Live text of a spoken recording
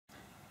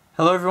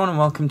Hello everyone and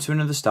welcome to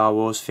another Star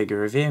Wars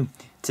figure review.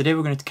 Today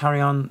we're going to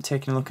carry on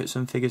taking a look at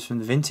some figures from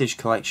the vintage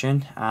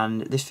collection,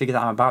 and this figure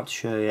that I'm about to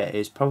show you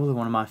is probably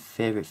one of my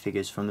favourite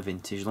figures from the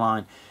vintage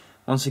line.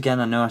 Once again,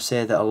 I know I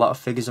say that a lot of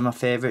figures are my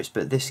favourites,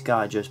 but this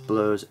guy just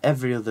blows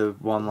every other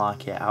one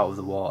like it out of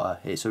the water.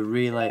 It's a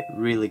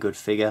really good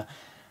figure,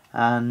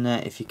 and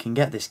if you can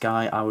get this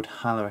guy, I would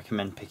highly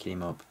recommend picking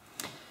him up.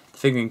 The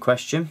figure in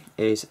question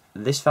is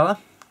this fella,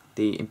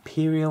 the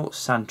Imperial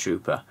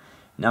Sandtrooper.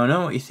 Now I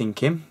know what you're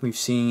thinking, we've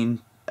seen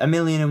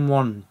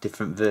 1,000,001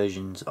 different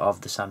versions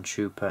of the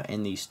Sandtrooper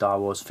in the Star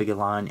Wars figure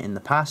line in the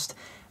past,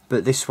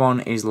 but this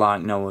one is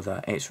like no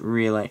other. It's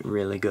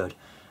really good.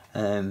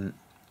 Not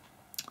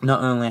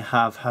only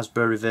have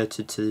Hasbro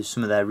reverted to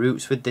some of their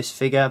roots with this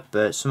figure,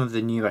 but some of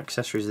the new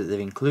accessories that they've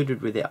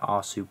included with it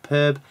are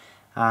superb,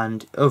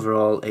 and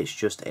overall it's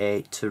just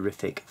a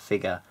terrific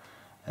figure,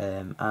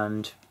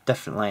 and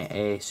definitely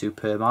a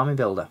superb army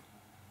builder.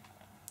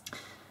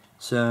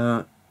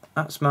 So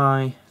that's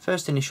my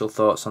first initial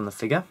thoughts on the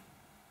figure.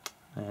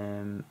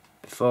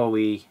 Before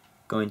we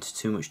go into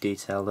too much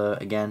detail though,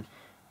 again,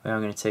 we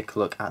are going to take a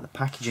look at the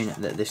packaging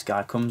that this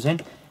guy comes in,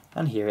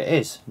 and here it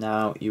is.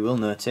 Now you will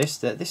notice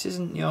that this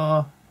isn't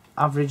your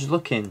average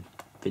looking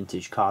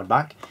vintage card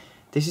back.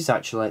 This is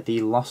actually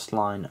the Lost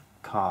Line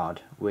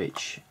card,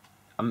 which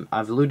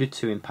I've alluded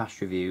to in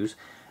past reviews,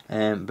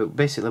 but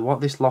basically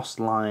what this Lost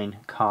Line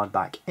card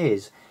back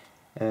is,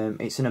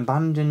 it's an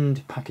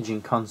abandoned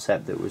packaging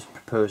concept that was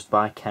proposed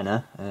by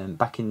Kenner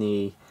back in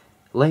the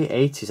late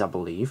 80s, I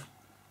believe,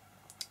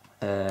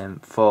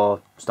 for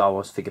Star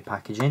Wars figure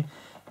packaging.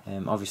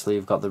 Obviously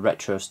you've got the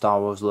retro Star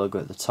Wars logo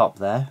at the top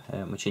there,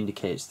 which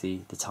indicates the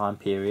time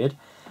period.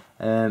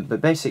 But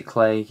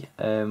basically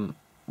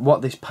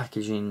what this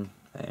packaging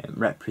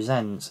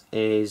represents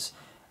is,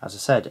 as I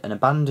said, an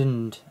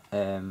abandoned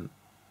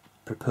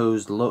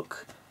proposed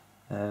look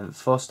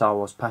for Star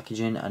Wars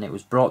packaging, and it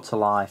was brought to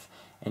life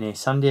in a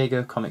San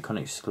Diego Comic-Con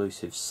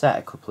exclusive set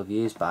a couple of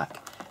years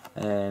back.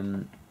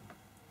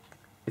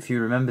 If you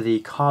remember the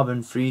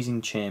carbon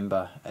freezing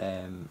chamber,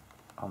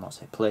 I'll not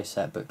say play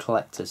set, but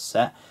collector's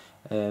set,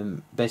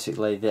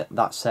 basically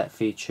that set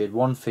featured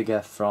one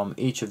figure from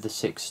each of the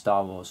 6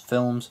 Star Wars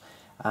films,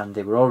 and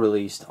they were all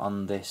released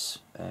on this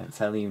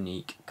fairly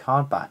unique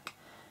card back.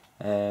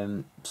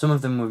 Some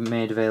of them were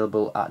made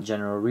available at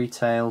general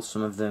retail,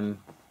 some of them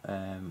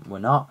were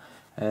not.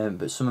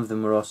 But some of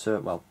them were also,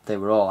 well, they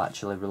were all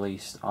actually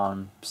released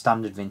on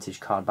standard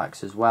vintage card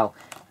backs as well.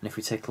 And if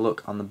we take a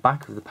look on the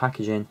back of the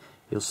packaging,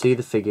 you'll see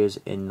the figures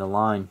in the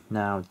line.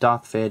 Now,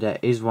 Darth Vader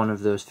is one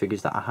of those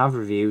figures that I have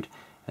reviewed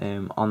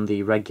on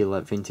the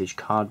regular vintage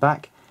card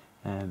back.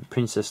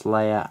 Princess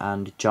Leia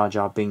and Jar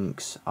Jar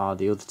Binks are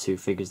the other 2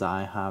 figures that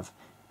I have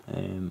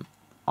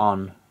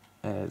on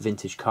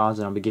vintage cards,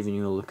 and I'll be giving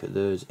you a look at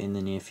those in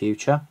the near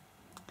future.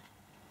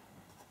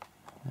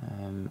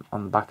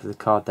 On the back of the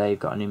card there, you've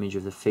got an image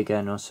of the figure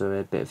and also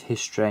a bit of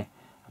history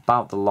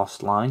about the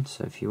Lost Line,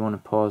 so if you want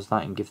to pause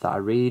that and give that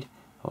a read,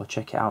 or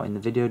check it out in the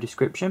video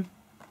description.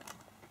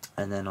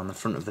 And then on the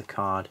front of the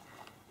card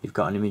you've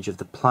got an image of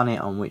the planet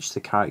on which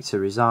the character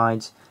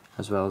resides,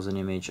 as well as an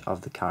image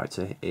of the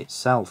character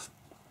itself.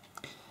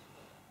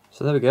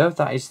 So there we go,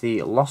 that is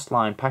the Lost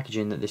Line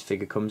packaging that this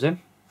figure comes in.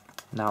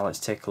 Now let's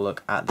take a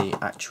look at the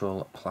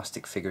actual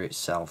plastic figure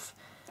itself.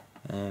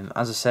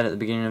 As I said at the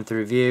beginning of the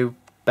review,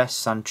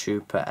 best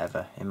Sandtrooper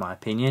ever in my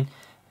opinion.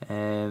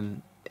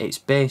 It's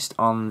based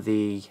on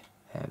the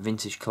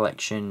vintage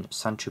collection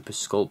Sandtrooper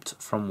sculpt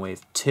from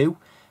Wave 2,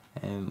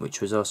 which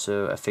was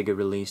also a figure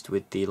released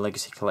with the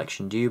Legacy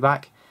Collection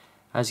dewback.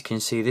 As you can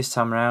see, this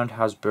time around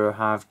Hasbro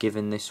have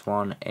given this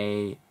one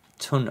a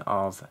ton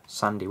of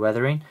sandy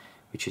weathering,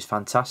 which is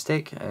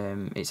fantastic.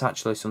 It's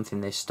actually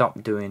something they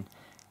stopped doing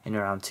in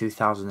around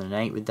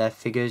 2008 with their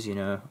figures. You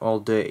know, all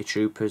Dirty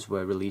Troopers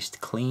were released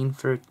clean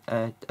for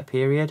a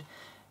period.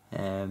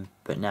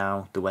 But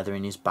now the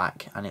weathering is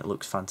back and it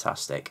looks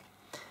fantastic.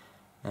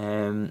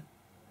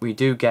 We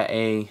do get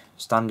a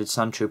standard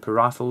Sandtrooper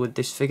rifle with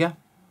this figure,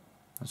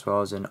 as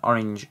well as an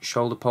orange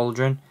shoulder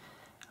pauldron,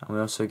 and we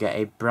also get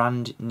a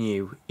brand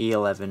new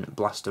E11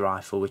 blaster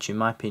rifle, which in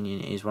my opinion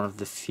is one of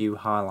the few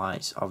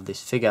highlights of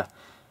this figure,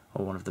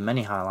 or one of the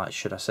many highlights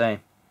should I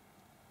say.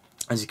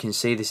 As you can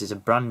see, this is a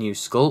brand new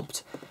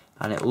sculpt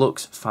and it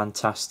looks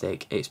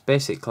fantastic. It's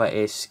basically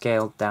a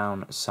scaled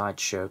down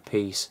sideshow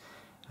piece,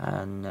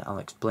 and I'll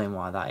explain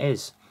why that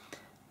is.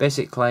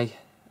 Basically,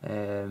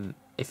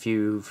 if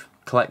you've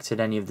collected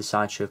any of the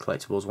Sideshow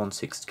Collectibles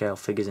 1/6 scale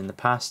figures in the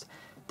past,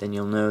 then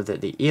you'll know that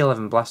the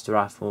E11 blaster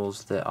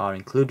rifles that are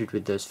included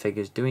with those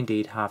figures do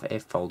indeed have a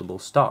foldable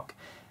stock.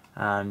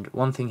 And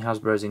one thing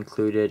Hasbro has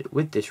included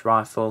with this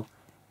rifle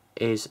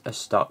is a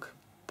stock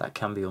that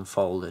can be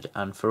unfolded,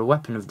 and for a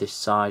weapon of this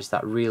size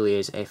that really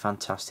is a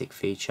fantastic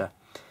feature.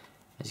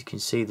 As you can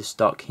see, the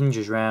stock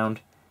hinges round,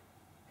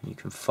 and you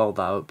can fold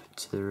that up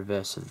to the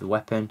reverse of the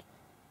weapon,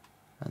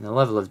 and the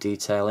level of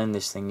detail in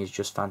this thing is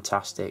just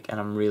fantastic, and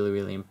I'm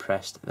really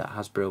impressed that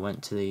Hasbro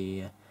went to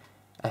the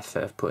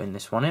effort of putting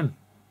this one in.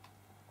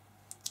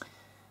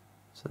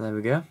 So there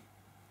we go,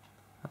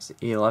 that's the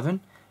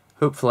E11.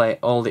 Hopefully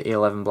all the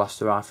E11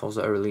 blaster rifles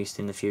that are released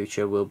in the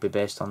future will be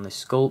based on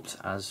this sculpt,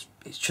 as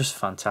it's just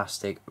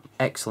fantastic.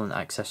 Excellent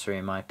accessory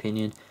in my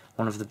opinion.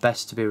 One of the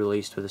best to be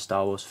released with a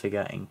Star Wars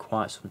figure in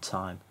quite some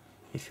time,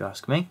 if you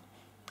ask me.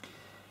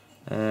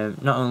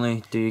 Not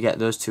only do you get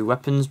those two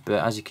weapons,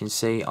 but as you can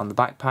see on the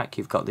backpack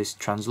you've got this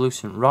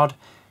translucent rod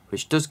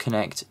which does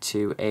connect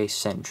to a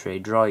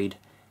sentry droid,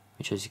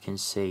 which as you can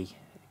see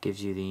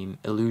gives you the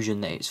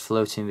illusion that it's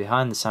floating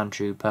behind the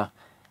Sandtrooper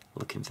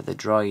looking for the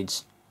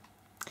droids.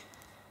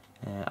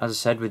 As I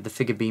said, with the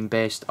figure being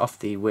based off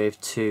the Wave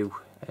 2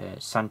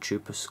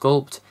 Sandtrooper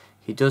sculpt,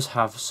 he does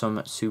have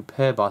some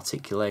superb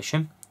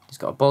articulation. He's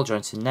got a ball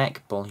jointed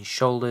neck, ball hinged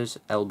shoulders,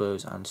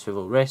 elbows and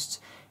swivel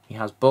wrists. He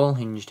has ball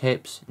hinged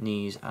hips,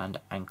 knees and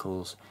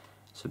ankles.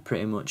 So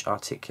pretty much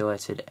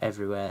articulated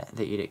everywhere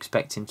that you'd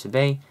expect him to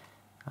be.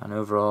 And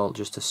overall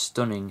just a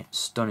stunning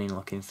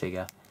looking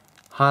figure.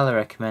 Highly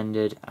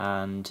recommended,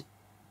 and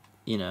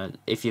you know,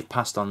 if you've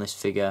passed on this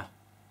figure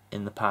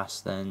in the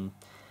past, then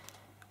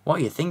what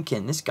are you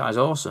thinking? This guy's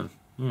awesome.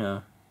 You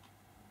know,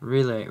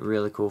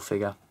 really cool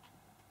figure.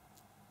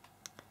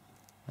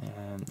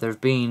 There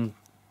have been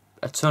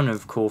a ton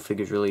of cool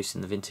figures released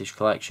in the vintage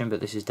collection,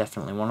 but this is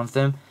definitely one of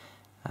them.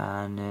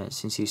 And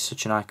since he's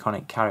such an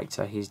iconic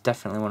character, he's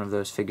definitely one of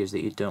those figures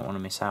that you don't want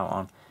to miss out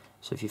on.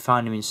 So if you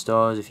find him in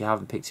stores, if you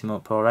haven't picked him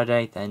up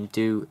already, then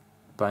do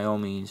by all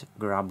means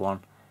grab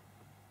one,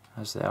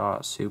 as they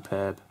are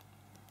superb.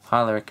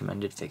 Highly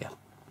recommended figure.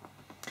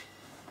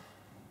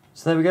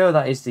 So there we go,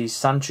 that is the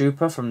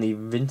Sandtrooper from the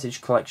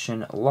vintage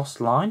collection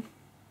Lost line.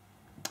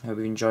 I hope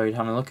you enjoyed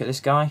having a look at this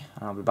guy,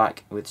 and I'll be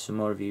back with some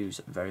more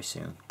reviews very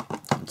soon.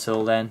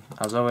 Until then,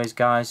 as always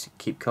guys,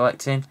 keep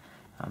collecting,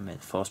 and may the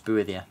Force be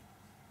with you.